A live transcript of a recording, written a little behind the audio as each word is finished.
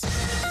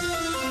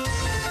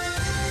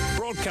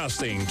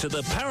Broadcasting to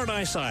the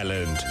Paradise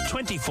Island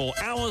 24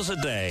 hours a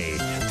day.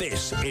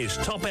 This is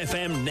Top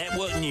FM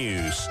Network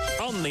News.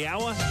 On the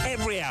hour,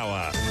 every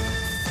hour.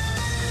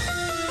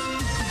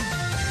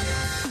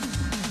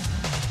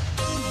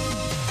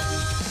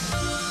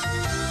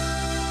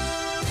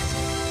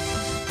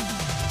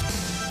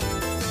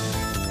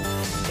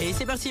 Et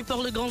c'est parti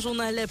pour le grand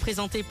journal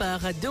présenté par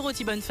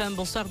Dorothy Bonnefemme.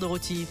 Bonsoir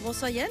Dorothy.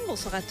 Bonsoir Yann,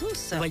 bonsoir à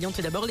tous. Voyons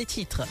tout d'abord les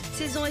titres.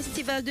 Saison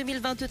estivale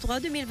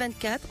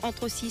 2023-2024,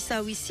 entre 6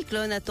 à 8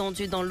 cyclones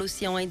attendus dans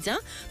l'océan Indien,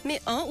 mais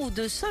 1 ou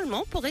 2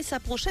 seulement pourraient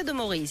s'approcher de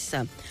Maurice.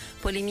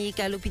 Polémique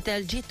à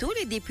l'hôpital Jito,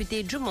 les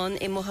députés Jumon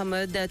et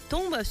Mohamed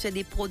tombent sur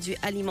des produits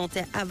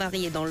alimentaires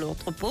avariés dans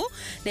l'entrepôt.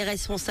 Les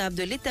responsables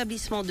de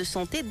l'établissement de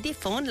santé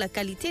défendent la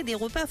qualité des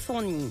repas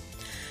fournis.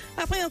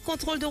 Après un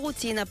contrôle de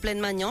routine à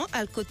Pleine-Magnan,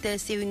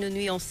 alcotest et une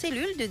nuit en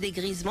cellule de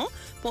dégrisement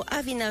pour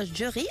avinage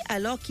de riz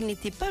alors qu'il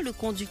n'était pas le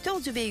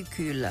conducteur du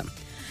véhicule.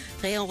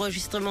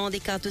 Réenregistrement des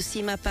cartes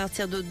SIM à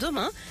partir de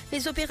demain,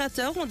 les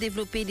opérateurs ont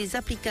développé des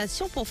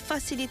applications pour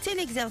faciliter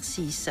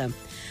l'exercice.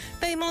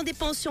 Paiement des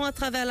pensions à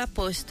travers la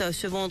poste.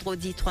 Ce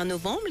vendredi 3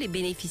 novembre, les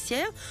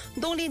bénéficiaires,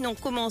 dont les noms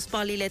commencent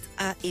par les lettres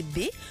A et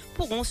B,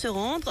 pourront se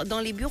rendre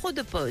dans les bureaux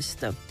de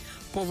poste.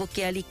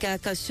 Convoqué à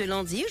l'ICAC ce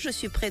lundi, je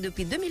suis prêt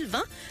depuis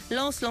 2020,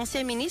 lance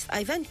l'ancien ministre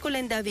Ivan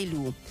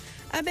Kolendavelou.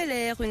 À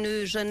Bel-Air,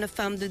 une jeune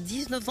femme de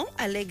 19 ans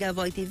allègue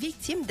avoir été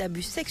victime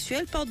d'abus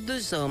sexuels par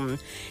 2 hommes.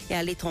 Et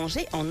à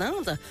l'étranger, en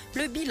Inde,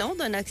 le bilan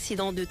d'un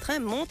accident de train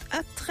monte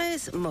à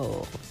 13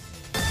 morts.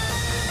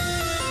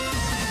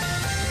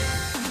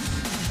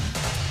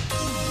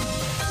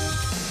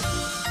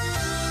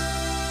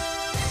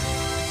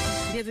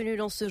 Bienvenue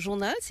dans ce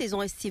journal,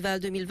 saison estivale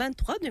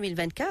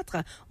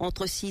 2023-2024.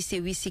 Entre 6 et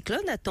 8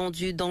 cyclones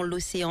attendus dans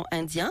l'océan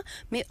Indien,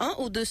 mais 1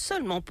 ou 2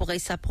 seulement pourraient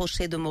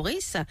s'approcher de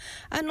Maurice.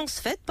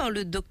 Annonce faite par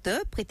le docteur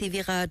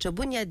Prithviraj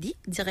Buniadi,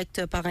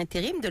 directeur par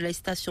intérim de la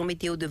station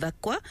météo de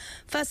Vakwa,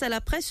 face à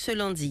la presse ce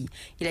lundi.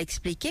 Il a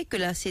expliqué que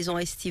la saison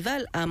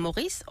estivale à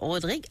Maurice,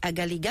 Rodrigue,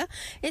 Agaliga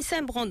et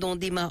Saint-Brandon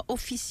démarre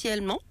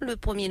officiellement le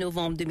 1er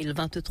novembre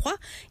 2023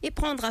 et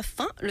prendra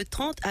fin le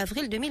 30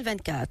 avril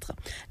 2024.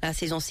 La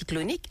saison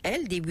cyclonique,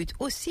 elle, débute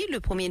aussi le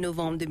 1er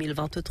novembre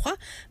 2023,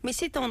 mais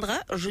s'étendra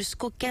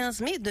jusqu'au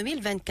 15 mai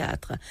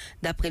 2024.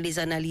 D'après les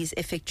analyses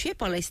effectuées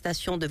par la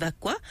station de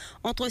Vakwa,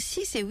 entre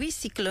 6 et 8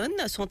 cyclones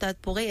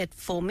pourraient être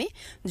formés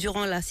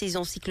durant la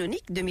saison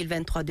cyclonique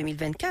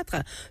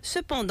 2023-2024.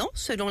 Cependant,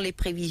 selon les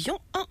prévisions,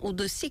 1 ou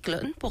 2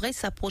 cyclones pourraient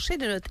s'approcher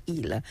de notre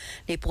île.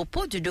 Les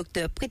propos du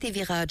docteur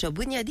Prithviraj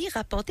Buniadi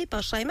rapportés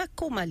par Shaima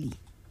Komali.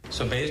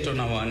 So based on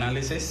our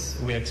analysis,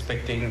 we're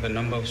expecting the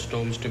number of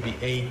storms to be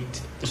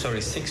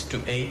 6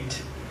 to 8.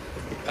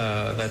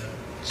 That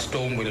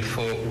storm will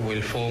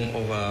form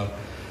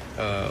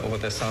over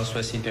the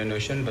southwest Indian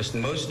Ocean, but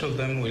most of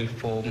them will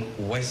form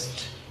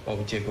west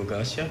of Diego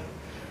Garcia.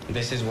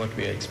 This is what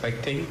we're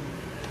expecting.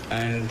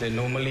 And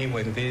normally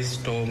when these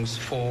storms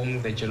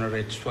form, they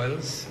generate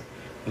swells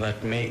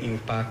that may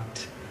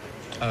impact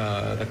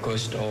the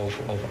coast of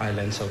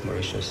islands of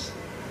Mauritius.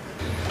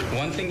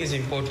 One thing is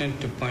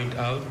important to point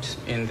out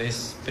in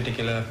this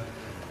particular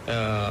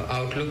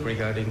outlook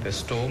regarding the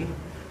storm.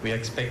 We are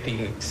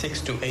expecting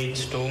 6 to 8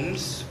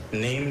 storms,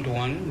 named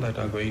one that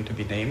are going to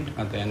be named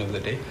at the end of the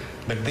day.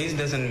 But this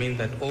doesn't mean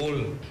that all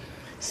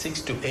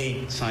 6 to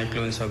 8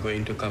 cyclones are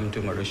going to come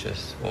to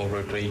Mauritius or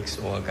Rodrigues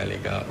or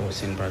Gallagher or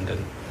St. Brandon.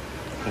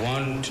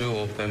 1, 2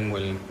 of them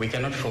will, we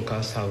cannot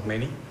forecast how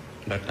many,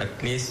 but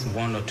at least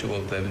 1 or 2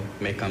 of them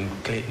may come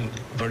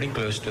very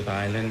close to the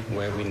island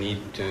where we need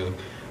to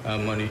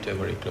monitor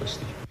very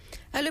closely.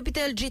 À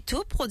l'hôpital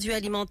Jito, produits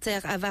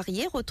alimentaires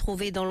avariés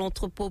retrouvés dans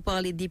l'entrepôt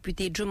par les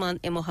députés Juman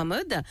et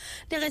Mohamed,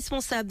 les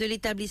responsables de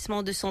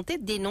l'établissement de santé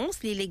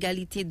dénoncent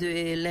l'illégalité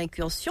de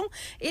l'incursion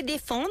et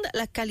défendent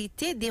la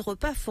qualité des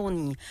repas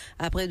fournis.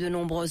 Après de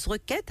nombreuses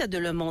requêtes de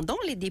leur mandant,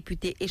 les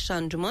députés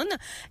Eshan Juman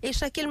et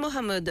Shakil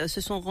Mohamed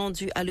se sont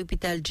rendus à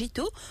l'hôpital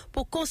Jito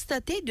pour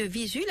constater de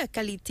visu la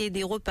qualité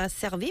des repas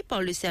servis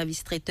par le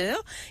service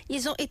traiteur.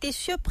 Ils ont été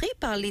surpris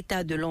par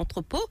l'état de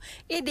l'entrepôt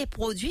et des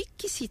produits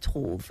qui s'y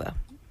trouvent.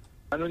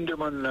 Nous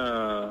demandons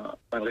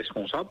un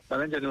responsable.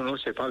 Nous,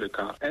 c'est pas le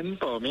cas. Un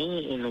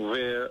parmi, il nous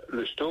ouvert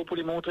le store pour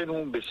lui montrer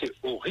nous, mais c'est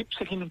horrible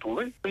ce qu'il nous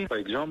trouvait. Par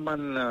exemple,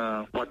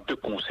 une boîte de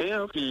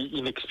conserve qui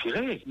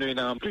inexpirée. Nous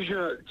avons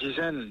plusieurs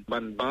dizaines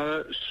de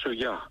balles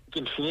soya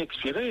qui ne finit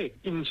expirées.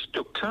 Ils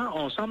stockent ça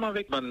ensemble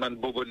avec une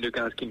bobonne de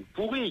gaz qui ne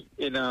pourrit.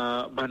 Et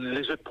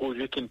les autres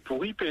produits qui ne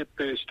pourrit, peut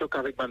stocker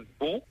avec une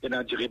bon. Et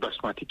un riz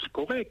basmati qui est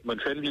correct. On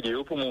fait une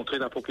vidéo pour montrer à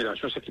la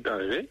population ce qui peut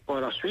arriver. Par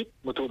la suite,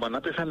 on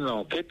peut faire une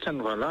enquête, ça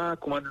ne va là.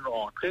 Comment nous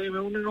rentrer, mais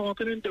nous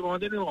rentrer, nous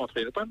demander de nous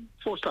rentrer. Nous pas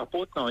fausse la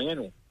porte, non, rien,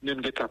 nous. Nous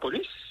avons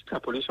la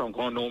police en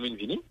grand nombre, il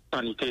vient,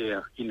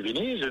 sanitaire, il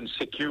vient, je ne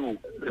sais qui où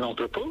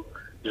l'entrepôt,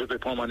 je vais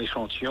prendre un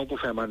échantillon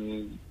pour faire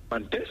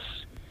un test.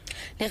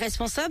 Les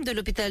responsables de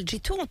l'hôpital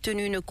G2 ont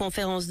tenu une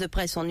conférence de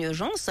presse en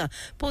urgence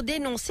pour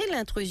dénoncer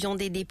l'intrusion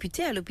des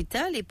députés à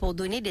l'hôpital et pour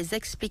donner des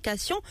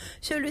explications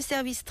sur le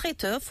service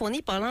traiteur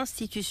fourni par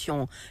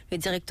l'institution. Le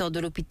directeur de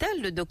l'hôpital,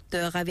 le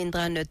docteur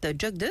Ravindranath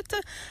Jagdutt,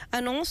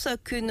 annonce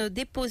qu'une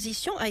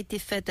déposition a été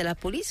faite à la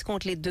police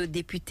contre les 2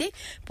 députés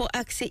pour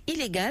accès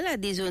illégal à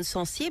des zones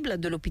sensibles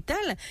de l'hôpital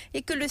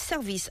et que le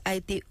service a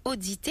été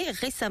audité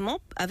récemment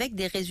avec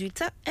des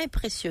résultats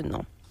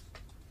impressionnants.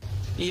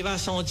 Il va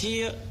sans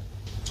dire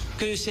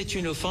que c'est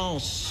une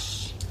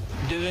offense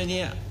de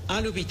venir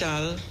à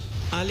l'hôpital,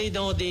 aller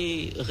dans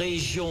des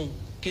régions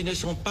qui ne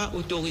sont pas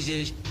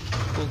autorisées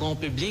au grand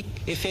public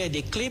et faire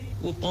des clips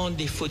ou prendre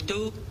des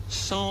photos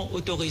sans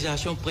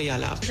autorisation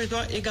préalable. Je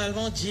dois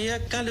également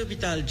dire qu'à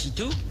l'hôpital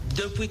G2,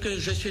 depuis que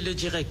je suis le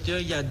directeur,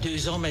 il y a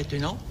 2 ans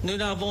maintenant, nous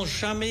n'avons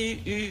jamais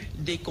eu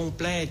des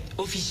complaintes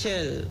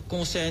officielles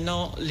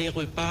concernant les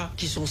repas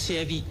qui sont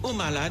servis aux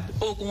malades.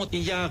 Au contraire,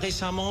 il y a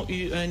récemment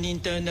eu un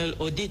internal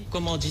audit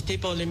commandité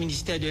par le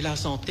ministère de la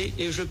Santé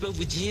et je peux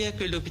vous dire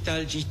que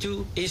l'hôpital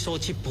G2 est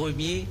sorti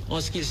premier en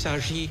ce qu'il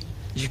s'agit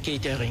du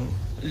catering.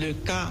 Le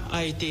cas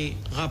a été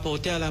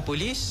rapporté à la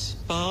police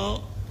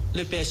par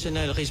le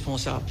personnel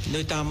responsable,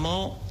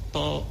 notamment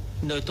par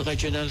notre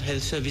Regional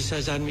Health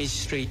Services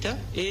Administrator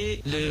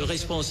et le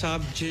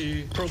responsable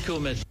du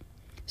procurement.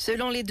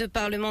 Selon les 2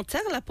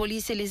 parlementaires, la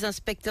police et les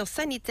inspecteurs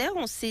sanitaires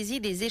ont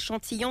saisi des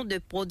échantillons de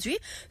produits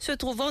se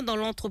trouvant dans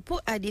l'entrepôt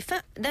à des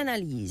fins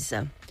d'analyse.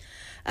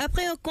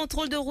 Après un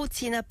contrôle de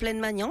routine à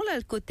Plaine-Magnan,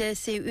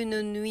 l'alcotest et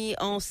une nuit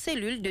en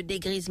cellule de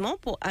dégrisement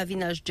pour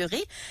Avinage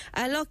Duré,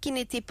 alors qu'il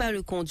n'était pas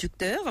le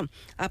conducteur.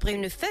 Après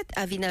une fête,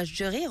 Avinage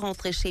Duré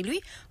rentrait chez lui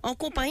en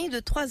compagnie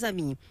de 3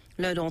 amis.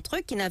 L'un d'entre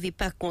eux, qui n'avait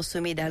pas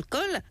consommé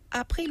d'alcool,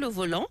 a pris le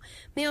volant,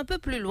 mais un peu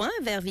plus loin,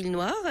 vers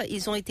Villenoire,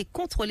 ils ont été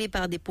contrôlés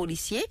par des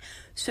policiers.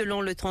 Selon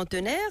le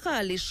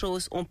trentenaire, les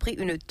choses ont pris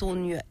une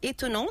tournure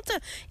étonnante.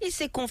 Il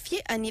s'est confié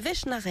à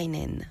Nivesh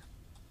Narainen.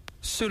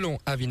 Selon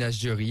Avinash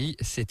Jury,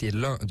 c'était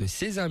l'un de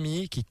ses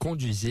amis qui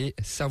conduisait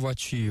sa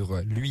voiture.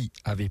 Lui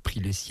avait pris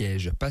le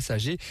siège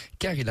passager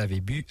car il avait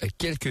bu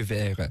quelques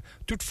verres.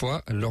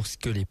 Toutefois,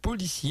 lorsque les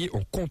policiers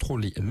ont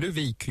contrôlé le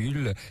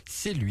véhicule,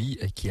 c'est lui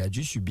qui a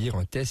dû subir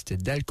un test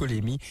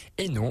d'alcoolémie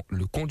et non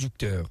le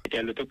conducteur.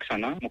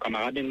 Mon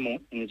camarade et moi,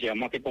 on dit à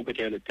moi qui est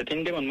propriétaire. C'était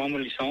une demande de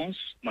licence,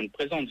 on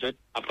présente.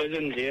 Après,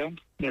 je me dis,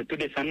 nous tout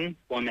descendons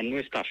pour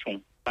amener une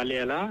station.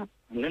 Aller là,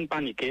 on a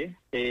paniqué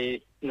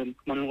et nous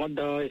rentre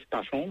dans la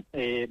station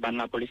et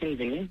la police est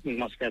venue, ils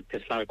m'ont fait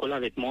test l'alcool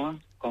avec moi,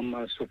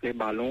 comme souffler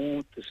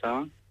ballon, tout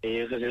ça.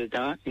 Et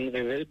résultat, une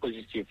révèle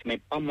positif. Mais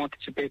pas moi que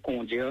tu peux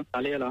conduire.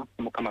 Allez là,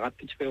 mon camarade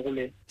que tu peux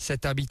rouler.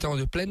 Cet habitant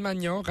de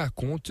Plaine-Magnan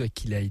raconte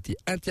qu'il a été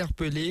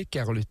interpellé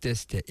car le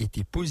test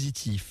était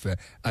positif.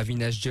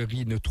 Avinash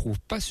Jury ne trouve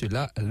pas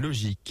cela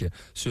logique.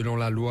 Selon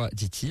la loi,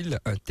 dit-il,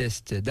 un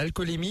test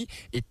d'alcoolémie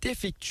est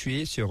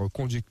effectué sur un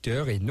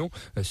conducteur et non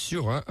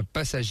sur un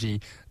passager.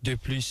 De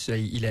plus,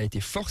 il a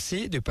été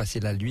forcé de passer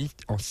la nuit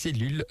en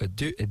cellule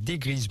de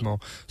dégrisement.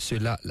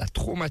 Cela l'a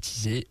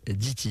traumatisé,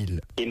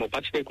 dit-il. Ils m'ont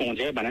pas tué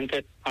conduire. On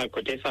fait à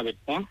côté ça avec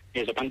moi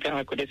et je pas faire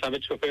à côté ça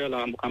avec le chauffeur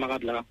là, mon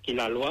camarade là qui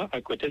la loi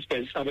à côté c'est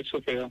avec le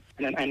chauffeur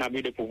un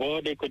abus de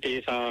pouvoir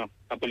d'écouter ça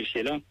la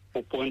policier là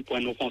pour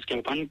une offense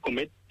qu'ils pas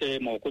commettre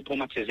mon coup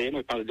traumatisé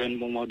moi parle d'un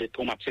moment de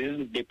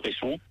traumatisme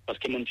dépression parce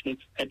que mon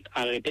fait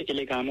arrêté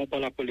illégalement par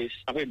la police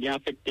ça peut bien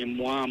affecter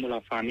moi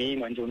la famille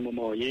moi je me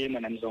marié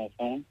moi mes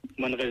enfants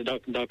moi reste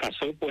dans casse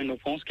pour une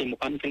offense qu'ils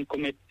pas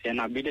commettre c'est un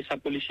abus de sa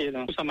policier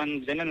là ça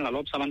man la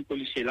loi ça man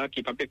policier là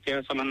qui pas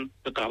faire ça man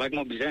le travail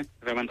moi bien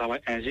vraiment travail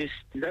injuste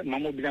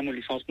moi bien mon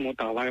licence mon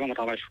travail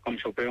comme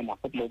chauffeur moi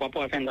pas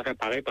pour faire de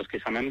réparer parce que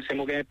ça même c'est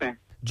mon gain-pain.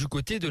 Du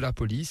côté de la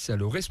police,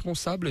 le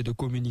responsable de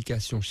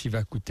communication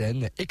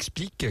Shivakuten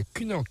explique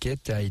qu'une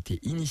enquête a été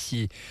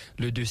initiée.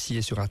 Le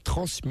dossier sera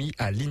transmis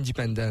à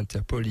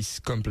l'Independent Police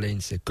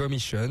Complaints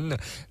Commission.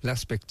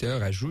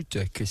 L'inspecteur ajoute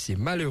que c'est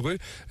malheureux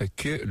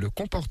que le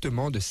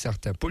comportement de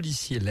certains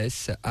policiers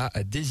laisse à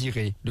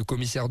désirer. Le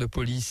commissaire de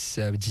police,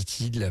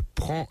 dit-il,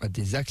 prend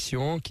des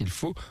actions qu'il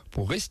faut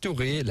pour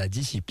restaurer la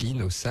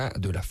discipline au sein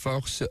de la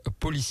force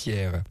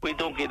policière. Oui,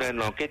 donc il y a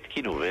une enquête qui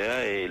est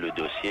ouverte et le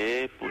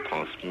dossier pour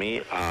transmis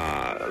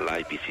à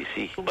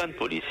l'IPCC. Tout bon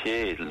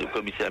policier, le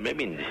commissaire même,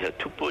 il dit à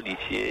tout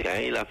policier,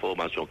 il y a la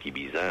formation qui est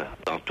bizarre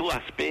dans tout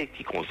aspect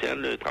qui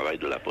concerne le travail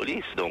de la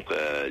police. Donc,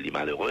 les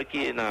malheureux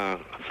qui est dans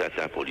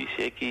certains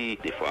policiers qui,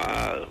 des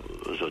fois,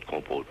 autres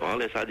comportements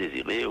laissent à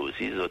désirer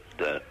aussi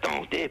autres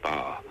tentés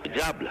par le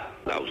diable.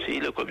 Là aussi,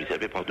 le commissaire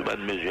peut prendre toute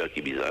bonne mesure qui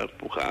est bizarre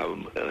pour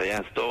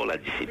réinstaurer la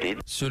discipline.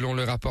 Selon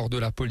le rapport de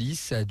la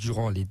police,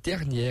 durant les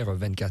dernières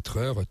 24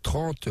 heures,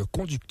 30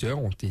 conducteurs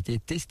ont été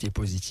testés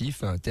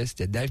positifs à un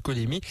test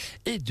d'alcoolémie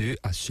et 2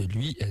 à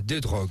celui de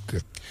drogue.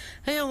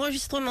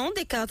 Réenregistrement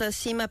des cartes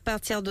SIM à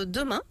partir de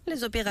demain.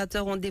 Les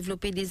opérateurs ont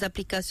développé des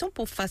applications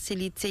pour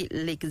faciliter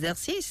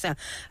l'exercice.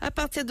 À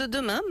partir de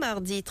demain,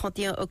 mardi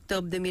 31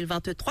 octobre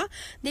 2023,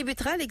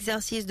 débutera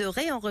l'exercice de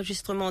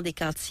réenregistrement des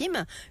cartes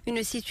SIM,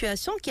 une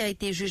situation qui a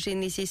été jugée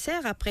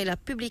nécessaire après la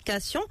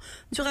publication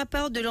du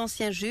rapport de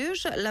l'ancien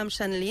juge Lam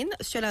Chanlin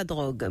sur la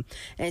drogue.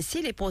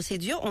 Ainsi, les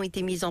procédures ont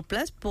été mises en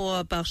place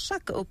par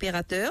chaque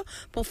opérateur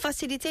pour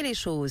faciliter les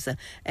choses.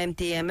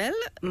 MTML,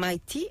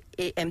 Mighty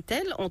et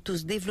MTEL ont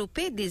tous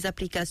développé des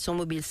applications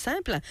mobiles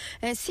simples.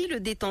 Ainsi, le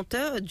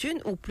détenteur d'une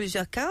ou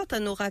plusieurs cartes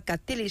n'aura qu'à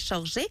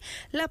télécharger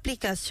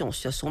l'application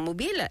sur son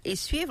mobile et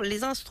suivre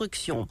les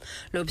instructions.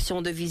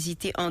 L'option de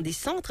visiter un des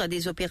centres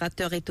des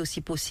opérateurs est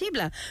aussi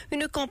possible.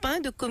 Une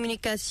campagne de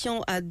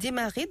communication a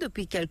démarré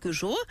depuis quelques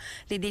jours.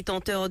 Les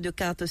détenteurs de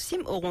cartes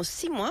SIM auront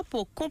 6 mois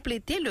pour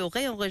compléter le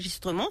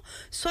réenregistrement,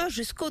 soit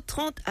jusqu'au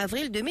 30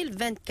 avril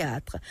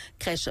 2024.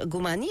 Kresh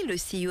Goumani, le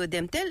CEO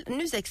d'MTEL,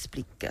 nous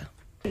explique.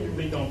 Nous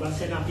mettons en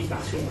place une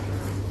application,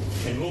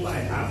 une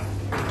mobile app,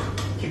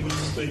 qui est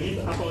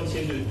disponible à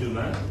partir de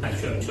demain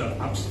sur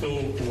App Store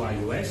ou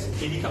iOS.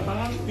 Il est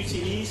capable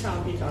d'utiliser cette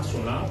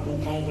application-là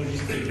pour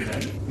enregistrer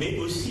lui-même, mais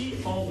aussi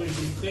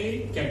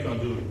enregistrer quelqu'un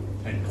d'autre,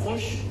 un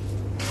proche,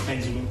 un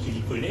dimanche qui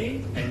lui connaît,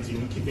 un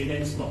dimanche qui fait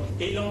lancement.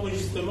 Et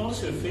l'enregistrement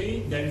se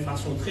fait d'une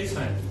façon très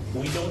simple.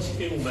 Vous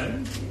identifiez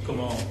vous-même comme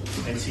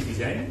un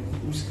citizen,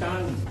 ou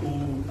scan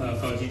ou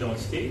carte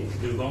d'identité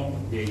devant,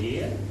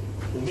 derrière.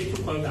 Vous mettez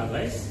tout preuve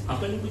d'adresse.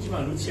 Après, nous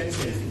pouvons l'outil un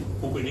selfie.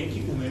 Vous connaissez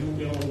qui vous-même vous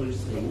pouvez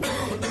enregistrer.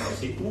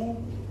 C'est où,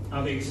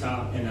 avec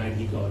ça, un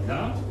ID card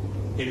là,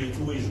 et le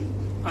tout est joué.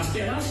 Parce que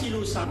là, si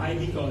l'on a un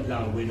ID card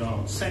là, ou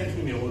dans 5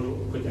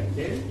 numéros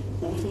contactés,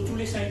 vous retrouvez tous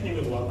les 5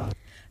 numéros à part.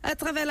 À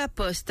travers la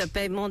poste,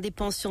 paiement des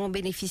pensions aux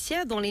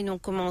bénéficiaires dont les noms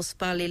commencent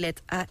par les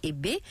lettres A et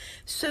B,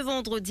 ce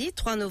vendredi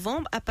 3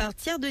 novembre à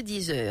partir de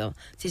 10h.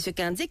 C'est ce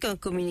qu'indique un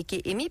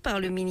communiqué émis par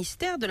le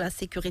ministère de la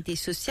Sécurité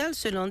sociale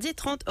ce lundi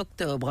 30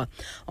 octobre.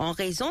 En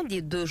raison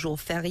des 2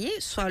 jours fériés,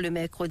 soit le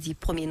mercredi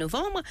 1er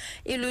novembre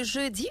et le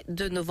jeudi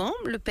 2 novembre,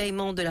 le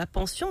paiement de la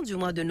pension du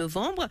mois de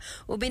novembre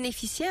aux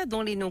bénéficiaires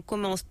dont les noms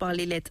commencent par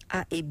les lettres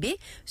A et B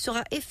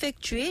sera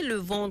effectué le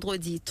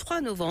vendredi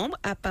 3 novembre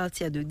à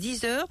partir de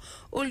 10h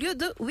au lieu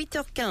de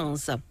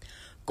 8h15.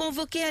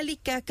 Convoqué à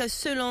l'ICAC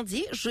ce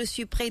lundi, je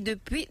suis prêt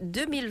depuis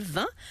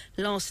 2020,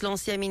 lance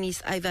l'ancien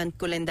ministre Ivan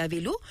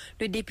Kolendavelu.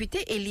 Le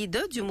député et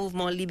leader du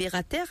mouvement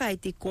libérateur a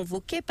été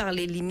convoqué par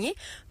les limiers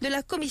de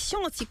la commission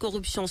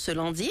anticorruption ce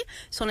lundi.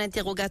 Son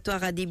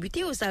interrogatoire a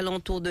débuté aux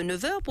alentours de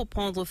 9h pour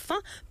prendre fin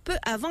peu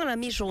avant la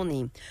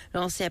mi-journée.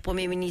 L'ancien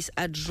premier ministre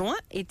adjoint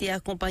était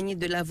accompagné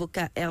de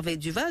l'avocat Hervé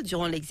Duval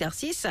durant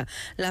l'exercice.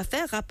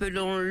 L'affaire,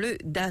 rappelons-le,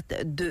 date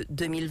de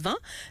 2020.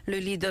 Le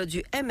leader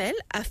du ML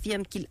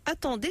affirme qu'il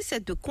attendait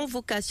cette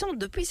convocation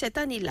depuis cette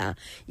année-là.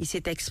 Il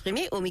s'est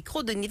exprimé au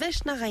micro de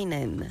Nivesh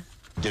Narainen.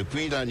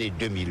 Depuis l'année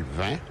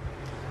 2020,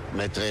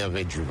 Maître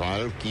Hervé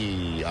Duval,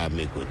 qui est à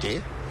mes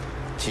côtés,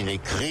 qui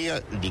écrit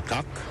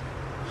l'ICAC,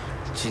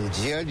 qui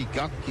dit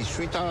l'ICAC qui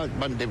suite à un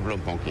bon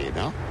développement qui est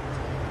là,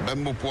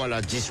 même pour la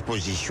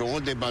disposition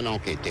des bons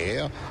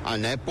enquêteurs à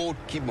n'importe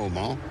quel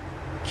moment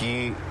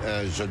qui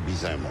je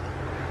bizarrement.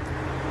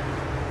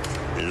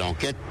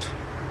 L'enquête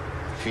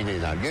finit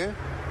la lieu,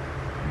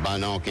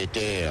 bon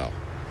enquêteur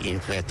il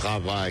fait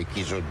travail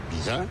qui sont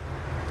bizarre.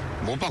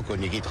 Bon, pas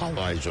connu qui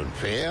travaille, je le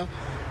fais.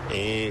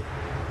 Et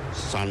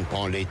ça ne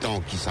prend les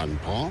temps qui ça ne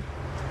prend.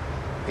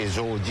 Et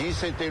j'ai dit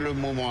c'était le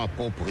moment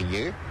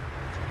approprié.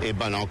 Et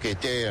ben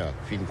l'enquêteur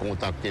fin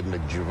contacter M.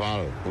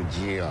 Duval pour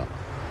dire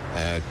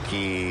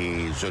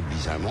qui je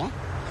bizarre moi.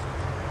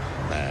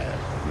 Ben,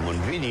 mon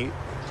vini.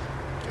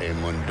 Et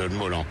mon donne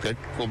mon enquête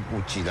comme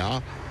outil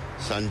là.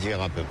 Ça me dit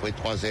à peu près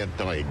 3 heures,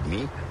 temps et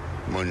demi.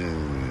 Mon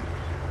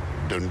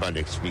donne pas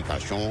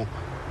d'explication.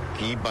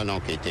 Qui, bon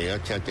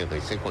enquêteur, t'y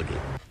intéressé quoi dire.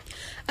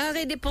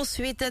 Arrêt des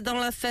poursuites dans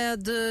l'affaire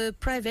de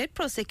Private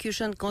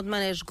Prosecution contre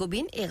Manesh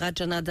Gobin et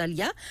Rajana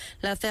Dalia,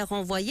 l'affaire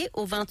renvoyée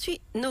au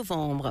 28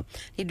 novembre.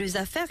 Les 2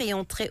 affaires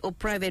ayant trait au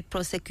Private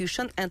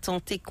Prosecution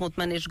intenté contre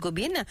Manesh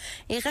Gobin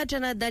et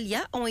Rajana Dalia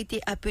ont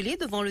été appelées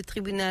devant le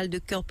tribunal de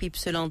Kirpip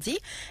ce lundi.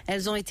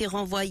 Elles ont été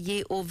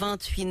renvoyées au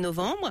 28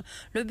 novembre.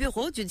 Le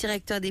bureau du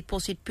directeur des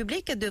poursuites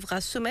publiques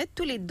devra soumettre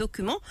tous les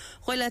documents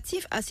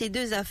relatifs à ces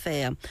 2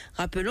 affaires.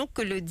 Rappelons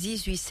que le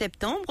 18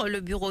 septembre,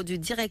 le bureau du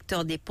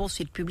directeur des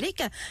poursuites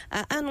publiques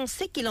a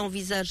annoncé qu'il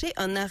envisageait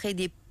un arrêt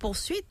des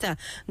poursuites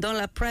dans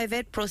la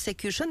private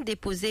prosecution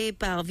déposée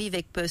par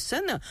Vivek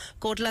Person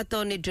contre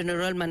l'Attorney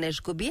General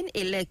Manesh Gobin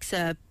et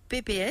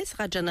l'ex-PPS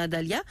Rajana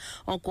Dalia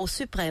en Cour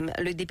suprême.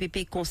 Le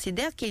DPP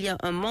considère qu'il y a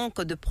un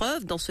manque de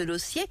preuves dans ce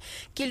dossier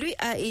qui lui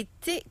a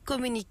été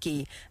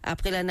communiqué.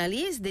 Après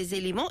l'analyse des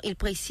éléments, il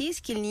précise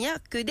qu'il n'y a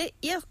que des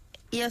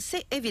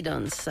hearsay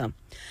evidence.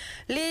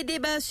 Les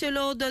débats sur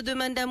l'ordre de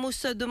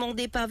mandamus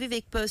demandé par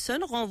Vivek Person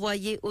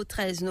renvoyés au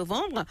 13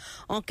 novembre.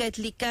 Enquête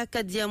l'ICAC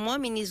Diamois,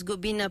 ministre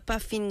Gobin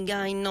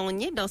Pafinga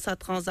Inanye dans sa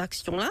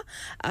transaction-là,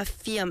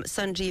 affirme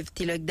Sanjeev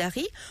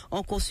Tilakdari.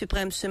 En Cour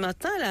suprême ce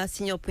matin, la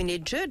senior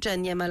punit judge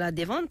Anyamala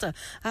Devant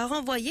a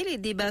renvoyé les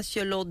débats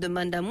sur l'ordre de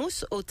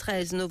mandamus au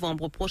 13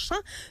 novembre prochain.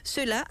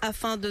 Cela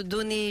afin de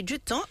donner du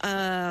temps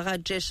à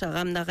Rajesh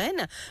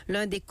Ramnaren,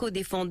 l'un des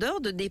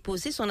co-défendeurs, de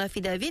déposer son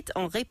affidavit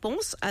en réponse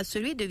réponse à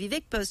celui de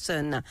Vivek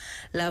Person.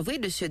 L'avoué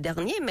de ce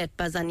dernier, Maître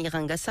Pazani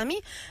Rangasamy,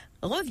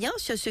 revient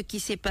sur ce qui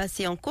s'est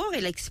passé en cours.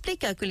 Il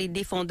explique que les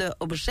défendeurs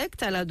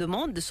objectent à la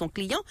demande de son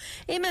client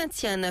et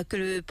maintiennent que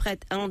le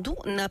prêtre hindou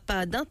n'a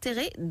pas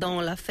d'intérêt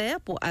dans l'affaire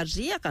pour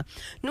agir.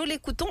 Nous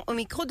l'écoutons au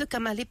micro de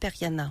Kamale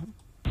Periana.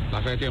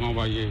 L'affaire a été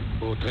renvoyée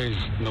au 13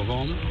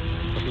 novembre.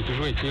 Parce que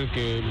toujours est-il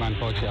que man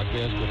parti à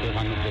pièce pour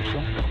faire une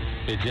objection.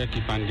 C'est-à-dire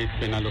qu'il pendait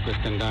pénal au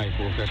Costenda et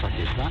pour faire sa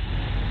question.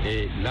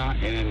 Et là,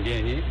 un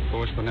dernier,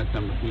 correspondant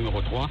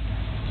numéro 3,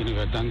 qui nous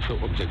attend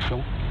sur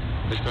objection.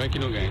 J'espère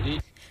qu'il nous gagne.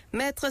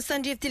 Maître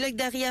Sanjeev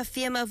Tilakdari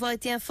affirme avoir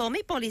été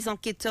informé par les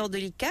enquêteurs de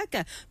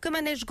l'ICAC que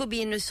Manesh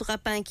Gobi ne sera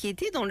pas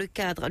inquiété dans le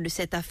cadre de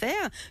cette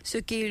affaire, ce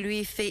qui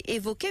lui fait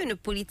évoquer une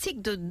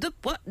politique de 2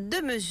 poids,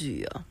 2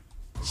 mesures.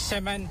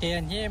 Semaine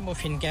dernière,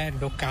 j'ai fait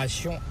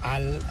l'occasion à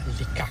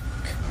l'ICAC.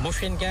 J'ai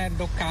fait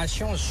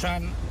l'occasion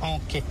jeune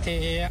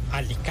enquêteur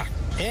à l'ICAC.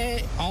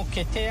 Et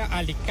enquêteur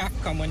à l'ICAC,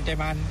 comme on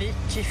demande,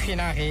 qui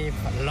finit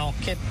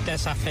l'enquête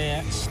des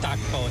affaires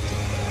Stagport.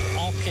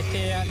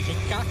 Enquêteur à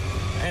l'ICAC,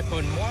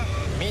 réponds-moi,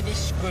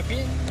 ministre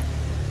Gobin,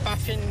 pas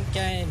fin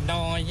gain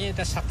dans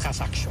de cette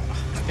transaction-là.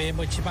 Mais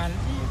moi, je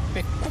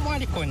me dis, comment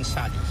il connaît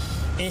ça?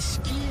 Est-ce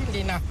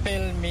qu'il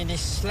appelle le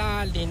ministre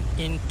là,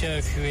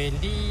 l'interviewer,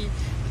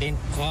 il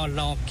prend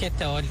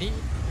l'enquête en ligne?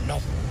 Non.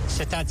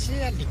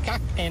 C'est-à-dire,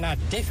 l'ICAC a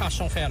 2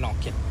 façons de faire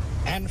l'enquête.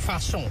 Une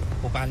façon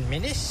pour le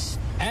ministre,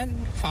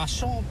 une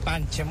façon pour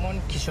les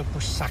gens qui se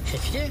peuvent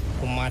sacrifier,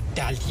 pour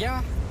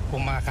Dalia, pour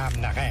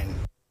Mme Naren.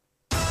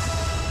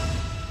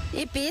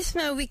 Épisme,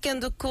 un week-end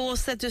de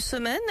course cette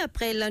semaine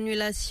après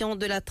l'annulation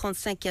de la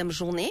 35e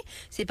journée.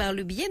 C'est par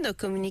le biais d'un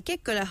communiqué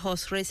que la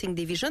Horse Racing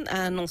Division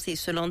a annoncé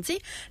ce lundi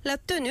la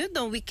tenue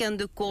d'un week-end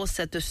de course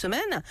cette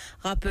semaine.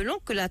 Rappelons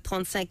que la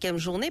 35e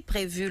journée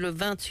prévue le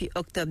 28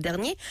 octobre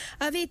dernier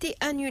avait été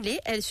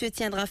annulée. Elle se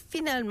tiendra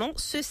finalement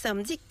ce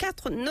samedi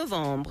 4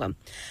 novembre.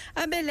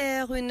 À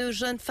Bel-Air, une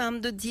jeune femme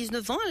de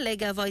 19 ans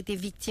allègue avoir été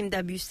victime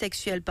d'abus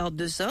sexuels par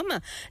 2 hommes.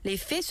 Les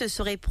faits se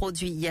seraient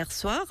produits hier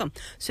soir.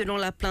 Selon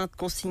la plainte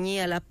consignée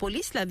à la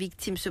police, la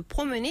victime se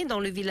promenait dans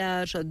le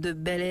village de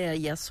Bel-Air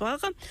hier soir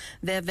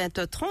vers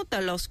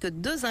 20h30 lorsque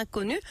 2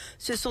 inconnus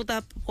se sont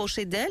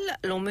approchés d'elle,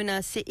 l'ont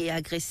menacée et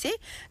agressée.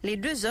 Les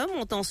 2 hommes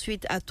ont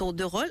ensuite à tour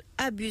de rôle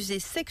abusé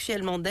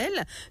sexuellement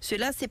d'elle.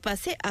 Cela s'est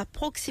passé à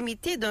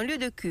proximité d'un lieu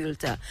de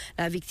culte.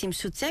 La victime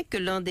soutient que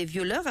l'un des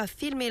violeurs a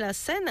filmé la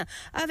scène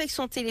avec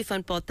son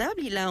téléphone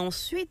portable. Il a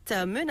ensuite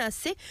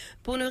menacé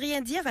pour ne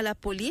rien dire à la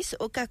police.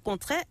 Au cas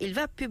contraire, il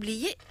va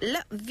publier la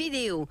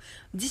vidéo.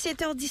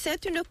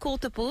 17h17, une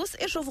courte pause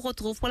et je vous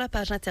retrouve pour la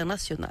page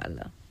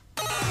internationale.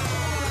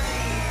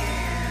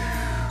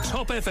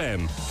 Top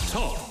FM,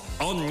 top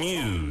on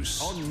news.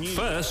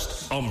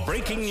 First on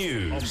breaking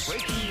news. Top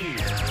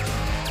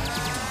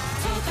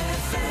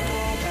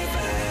FM,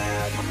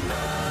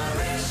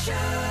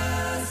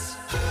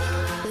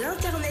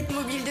 L'Internet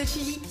mobile de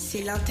Chili,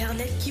 c'est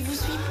l'Internet qui vous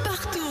suit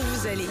partout où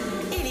vous allez.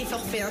 Et les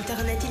forfaits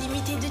Internet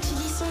illimités de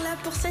Chili sont là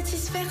pour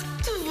satisfaire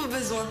tous vos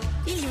besoins.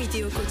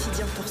 Illimité au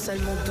quotidien pour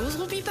seulement 12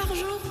 roupies par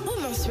jour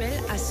ou mensuel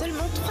à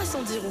seulement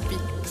 310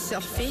 roupies.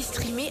 Surfez,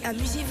 streamez,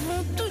 amusez-vous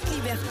en toute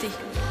liberté.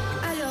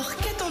 Alors,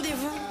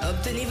 qu'attendez-vous?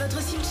 Obtenez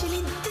votre SIM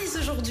Chili dès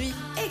aujourd'hui.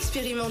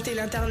 Expérimentez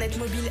l'Internet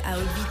mobile à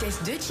haute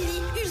vitesse de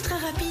Chili, ultra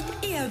rapide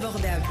et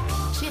abordable.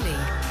 Chili,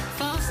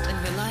 fast and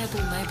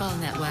reliable mobile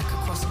network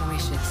across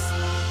Mauritius.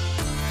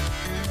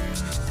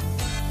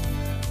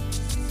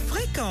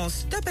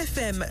 Fréquence Top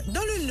FM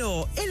dans le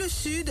nord et le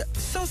sud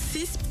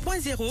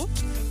 106.0,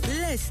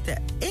 l'est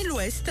et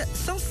l'ouest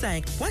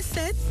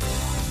 105.7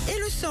 et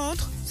le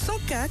centre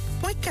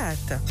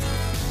 104.4.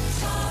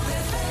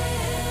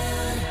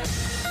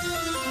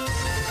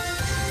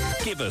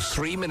 Give us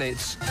 3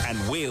 minutes and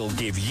we'll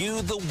give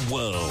you the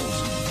world.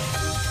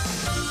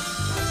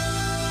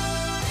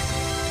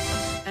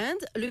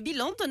 Inde, le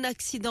bilan d'un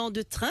accident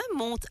de train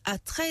monte à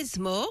 13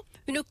 morts.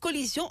 Une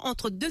collision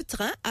entre 2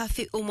 trains a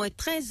fait au moins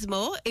 13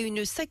 morts et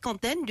une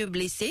 50aine de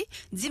blessés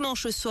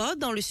dimanche soir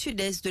dans le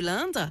sud-est de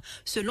l'Inde,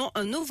 selon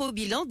un nouveau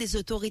bilan des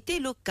autorités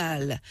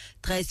locales.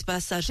 13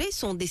 passagers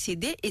sont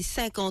décédés et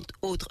 50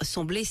 autres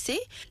sont blessés.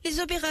 Les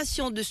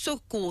opérations de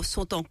secours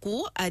sont en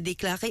cours, a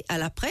déclaré à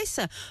la presse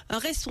un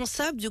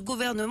responsable du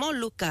gouvernement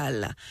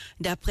local.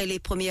 D'après les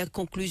premières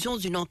conclusions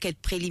d'une enquête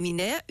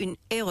préliminaire, une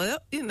erreur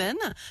humaine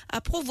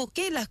a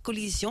provoqué la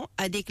collision,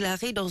 a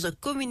déclaré dans un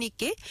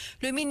communiqué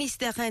le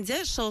ministère indien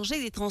chargé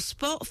des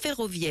transports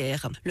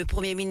ferroviaires. Le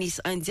premier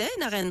ministre indien,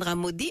 Narendra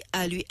Modi,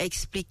 a lui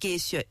expliqué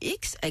sur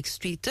X,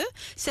 ex-Twitter,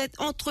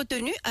 s'être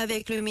entretenu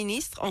avec le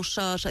ministre en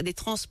charge des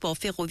transports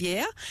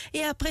ferroviaires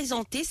et a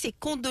présenté ses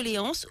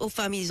condoléances aux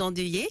familles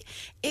endeuillées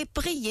et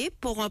prié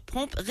pour un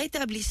prompt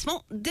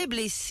rétablissement des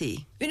blessés.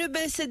 Une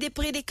baisse des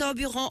prix des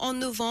carburants en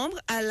novembre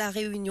à La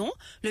Réunion.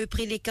 Le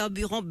prix des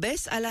carburants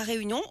baisse à La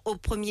Réunion au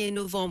 1er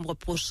novembre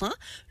prochain.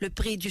 Le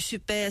prix du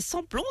super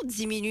sans plomb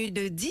diminue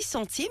de 10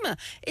 centimes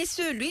et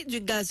celui prix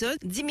du gazole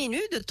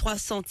diminue de 3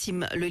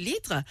 centimes le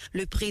litre.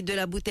 Le prix de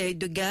la bouteille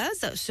de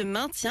gaz se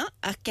maintient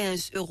à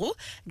 15 €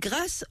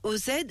 grâce aux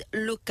aides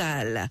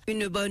locales.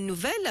 Une bonne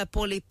nouvelle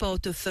pour les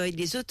portefeuilles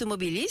des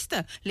automobilistes.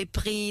 Les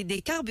prix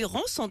des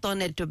carburants sont en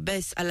nette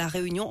baisse à La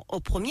Réunion au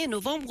 1er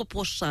novembre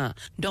prochain.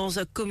 Dans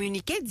un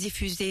communiqué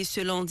diffusé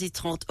ce lundi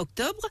 30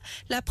 octobre,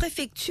 la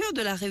préfecture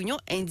de La Réunion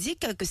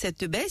indique que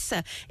cette baisse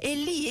est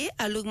liée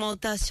à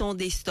l'augmentation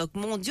des stocks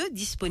mondiaux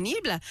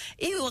disponibles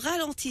et au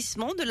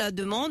ralentissement de la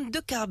demande de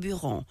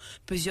carburant.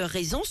 Plusieurs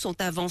raisons sont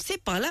avancées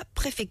par la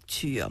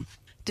préfecture.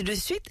 Tout de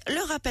suite,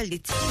 le rappel des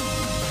titres.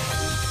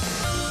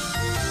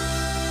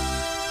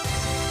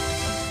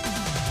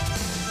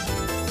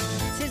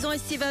 Saison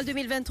estivale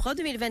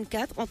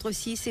 2023-2024, entre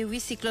 6 et 8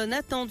 cyclones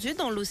attendus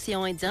dans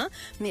l'océan Indien,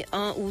 mais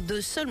 1 ou 2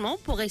 seulement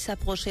pourraient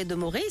s'approcher de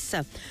Maurice.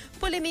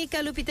 Polémique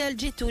à l'hôpital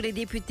Jitu, les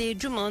députés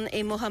Jumon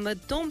et Mohamed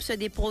tombent sur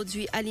des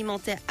produits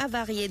alimentaires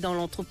avariés dans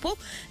l'entrepôt.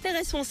 Les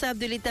responsables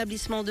de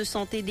l'établissement de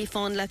santé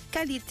défendent la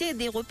qualité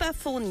des repas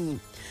fournis.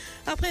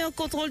 Après un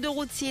contrôle de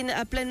routine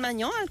à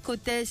Plaine-Magnan,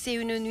 Alcotès et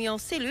une nuit en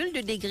cellule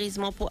de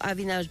dégrisement pour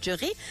avinage de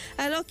riz,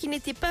 alors qu'il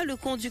n'était pas le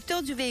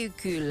conducteur du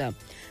véhicule.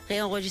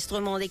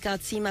 Réenregistrement des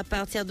cartes SIM à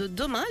partir de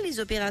demain, les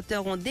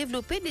opérateurs ont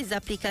développé des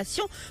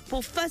applications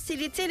pour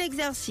faciliter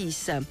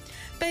l'exercice.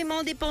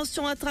 Paiement des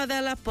pensions à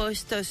travers la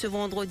poste. Ce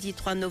vendredi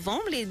 3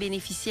 novembre, les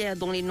bénéficiaires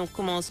dont les noms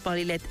commencent par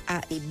les lettres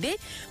A et B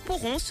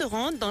pourront se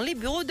rendre dans les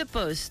bureaux de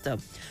poste.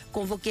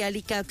 Convoqué à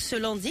l'ICAC ce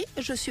lundi,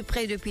 je suis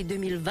prêt depuis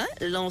 2020,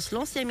 lance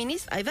l'ancien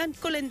ministre Ivan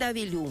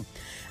Kolendavilou.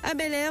 À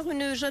Bel-Air,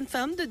 une jeune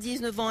femme de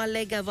 19 ans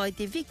allègue avoir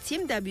été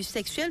victime d'abus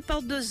sexuels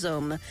par 2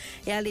 hommes.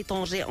 Et à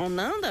l'étranger en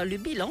Inde, le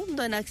bilan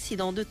d'un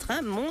accident de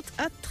train monte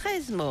à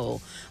 13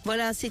 morts.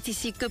 Voilà, c'est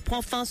ici que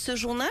prend fin ce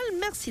journal.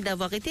 Merci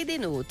d'avoir été des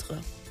nôtres.